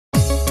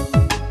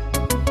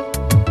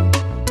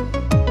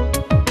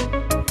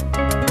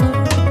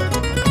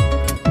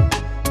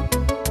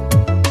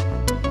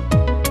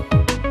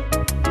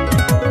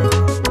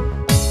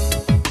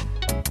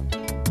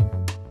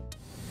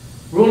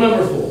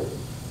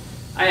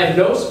have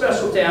no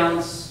special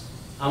talents.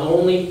 I'm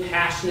only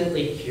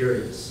passionately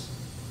curious.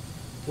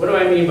 What do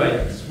I mean by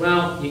this?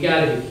 Well, you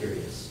got to be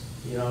curious.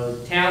 You know,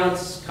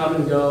 talents come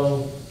and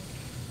go.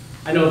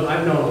 I've known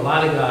a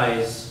lot of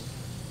guys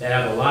that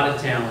have a lot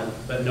of talent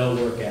but no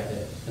work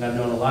ethic. And I've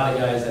known a lot of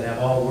guys that have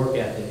all work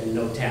ethic and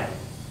no talent.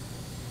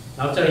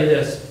 I'll tell you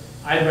this,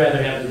 I'd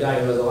rather have the guy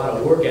who has a lot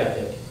of work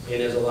ethic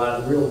and is a lot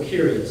of real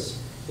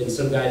curious than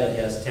some guy that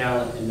has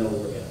talent and no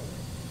work ethic.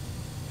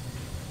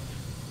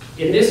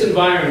 In this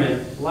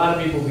environment, a lot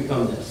of people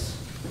become this.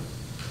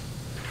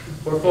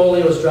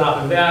 Portfolios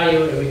drop in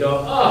value and we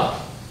go,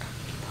 oh,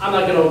 I'm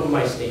not going to open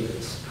my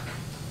statements.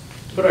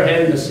 Put our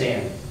head in the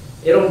sand.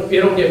 It'll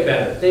get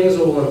better. Things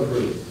will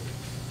improve.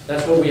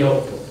 That's what we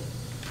hope for.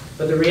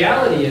 But the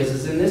reality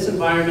is in this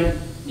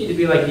environment, you need to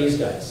be like these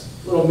guys,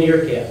 little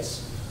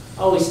meerkats,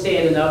 always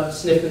standing up,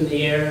 sniffing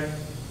the air,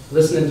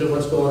 listening to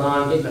what's going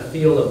on, getting a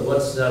feel of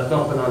what's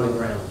thumping on the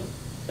ground.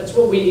 That's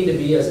what we need to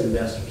be as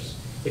investors.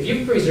 If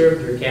you've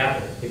preserved your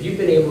capital, if you've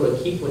been able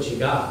to keep what you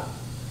got,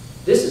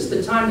 this is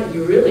the time that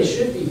you really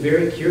should be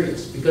very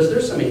curious because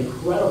there's some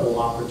incredible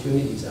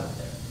opportunities out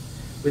there.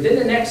 Within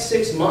the next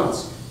 6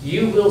 months,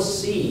 you will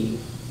see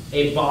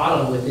a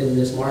bottom within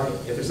this market.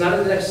 If it's not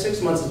in the next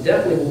 6 months, it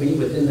definitely will be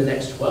within the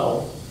next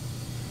 12.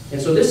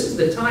 And so this is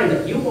the time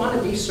that you want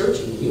to be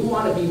searching. You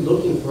want to be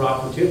looking for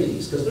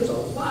opportunities because there's a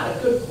lot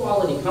of good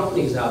quality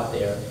companies out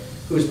there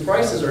whose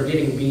prices are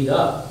getting beat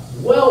up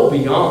well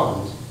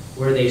beyond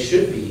where they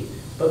should be,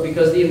 but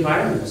because the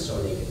environment is so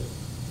negative.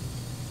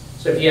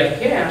 So if you have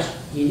cash,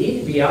 you need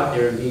to be out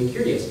there and being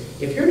curious.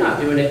 If you're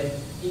not doing it,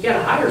 you got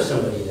to hire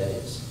somebody that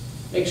is.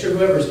 Make sure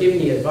whoever's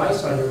giving you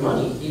advice on your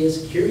money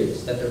is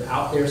curious, that they're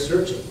out there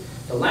searching.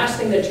 The last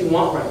thing that you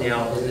want right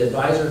now is an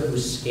advisor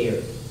who's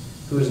scared,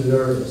 who's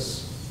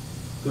nervous,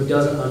 who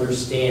doesn't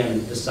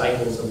understand the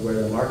cycles of where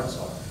the markets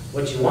are.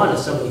 What you want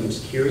is somebody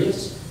who's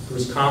curious,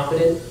 who's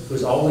confident,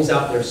 who's always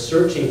out there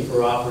searching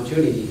for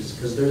opportunities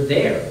because they're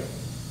there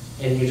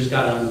and you just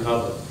got to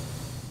uncover them.